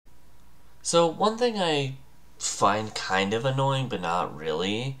So one thing I find kind of annoying, but not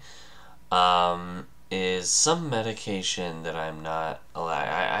really, is some medication that I'm not allowed.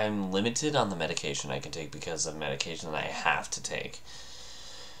 I'm limited on the medication I can take because of medication that I have to take.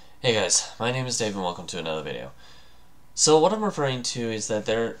 Hey guys, my name is Dave and welcome to another video. So what I'm referring to is that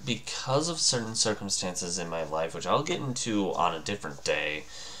because of certain circumstances in my life, which I'll get into on a different day,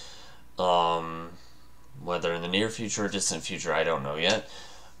 whether in the near future or distant future, I don't know yet,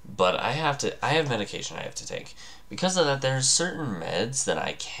 but I have medication I have to take. Because of that, there are certain meds that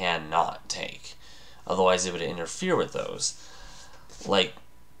I cannot take. Otherwise, it would interfere with those. Like,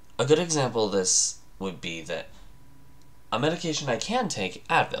 a good example of this would be that a medication I can take,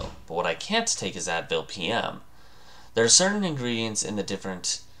 Advil, but what I can't take is Advil PM. There are certain ingredients in the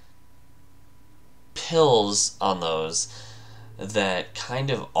different pills on those that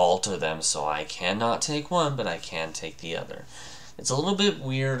kind of alter them, so I cannot take one, but I can take the other. It's a little bit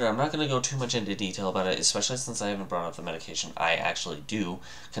weird. I'm not going to go too much into detail about it, especially since I haven't brought up the medication I actually do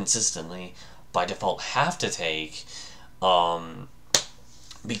consistently, by default, have to take.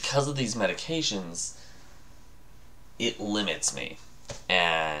 Because of these medications, it limits me.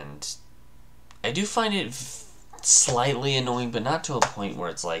 And I do find it slightly annoying, but not to a point where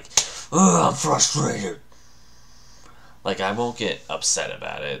it's like, ugh, I'm frustrated. Like, I won't get upset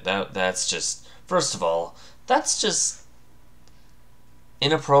about it. That's just, first of all, that's just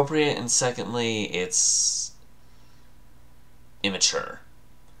inappropriate, and secondly, it's immature.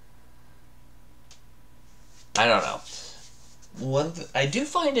 I don't know. I do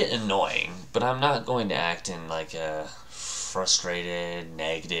find it annoying, but I'm not going to act in like a frustrated,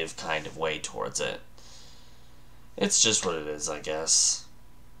 negative kind of way towards it. It's just what it is, I guess.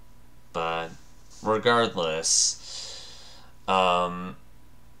 But regardless,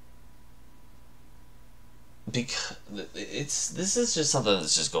 because this is just something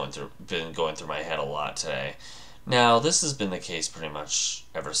that's just been going through my head a lot today. Now, this has been the case pretty much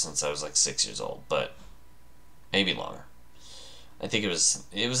ever since I was like 6 years old, but maybe longer. I think it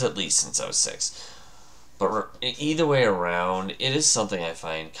was at least since I was 6. But either way around, it is something I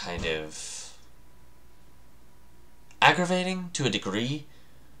find kind of aggravating to a degree,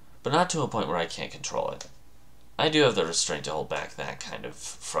 but not to a point where I can't control it. I do have the restraint to hold back that kind of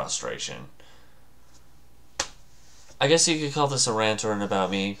frustration. I guess you could call this a rant or an about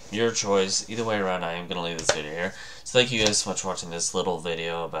me. Your choice. Either way around, I am going to leave this video here. So thank you guys so much for watching this little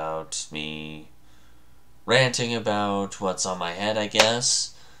video about me ranting about what's on my head, I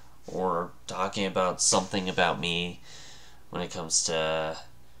guess. Or talking about something about me when it comes to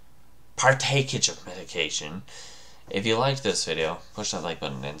partakage of medication. If you liked this video, push that like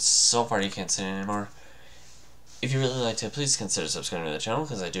button, and so far you can't say it anymore. If you really liked it, please consider subscribing to the channel,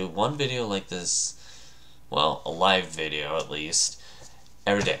 because I do one video like this, well, a live video at least,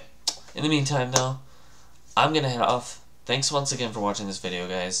 every day. In the meantime, though, I'm going to head off. Thanks once again for watching this video,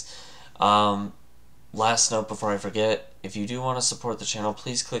 guys. Last note before I forget, if you do want to support the channel,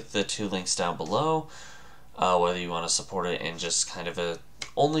 please click the 2 links down below, whether you want to support it in just kind of a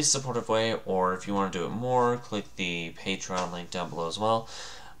only supportive way, or if you want to do it more, click the Patreon link down below as well.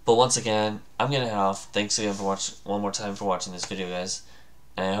 But once again, I'm going to head off. Thanks again for one more time for watching this video, guys,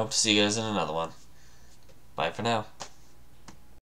 and I hope to see you guys in another one. Bye for now.